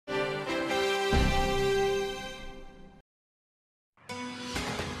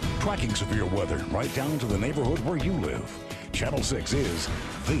tracking severe weather right down to the neighborhood where you live. Channel 6 is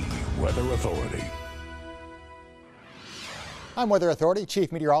the Weather Authority. I'm Weather Authority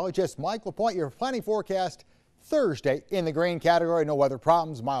Chief Meteorologist Mike LaPoint's. Your planning forecast Thursday in the green category. No weather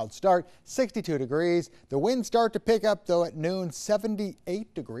problems. Mild start, 62 degrees. The winds start to pick up though at noon,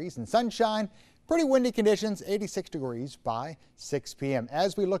 78 degrees, and sunshine. Pretty windy conditions, 86 degrees by 6 p.m.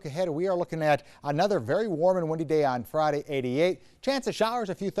 As we look ahead, we are looking at another very warm and windy day on Friday, 88. Chance of showers,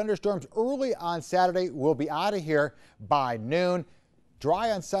 a few thunderstorms early on Saturday. We'll be out of here by noon.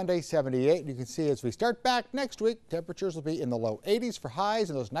 Dry on Sunday, 78. You can see as we start back next week, temperatures will be in the low 80s for highs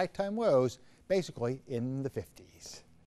and those nighttime lows basically in the 50s.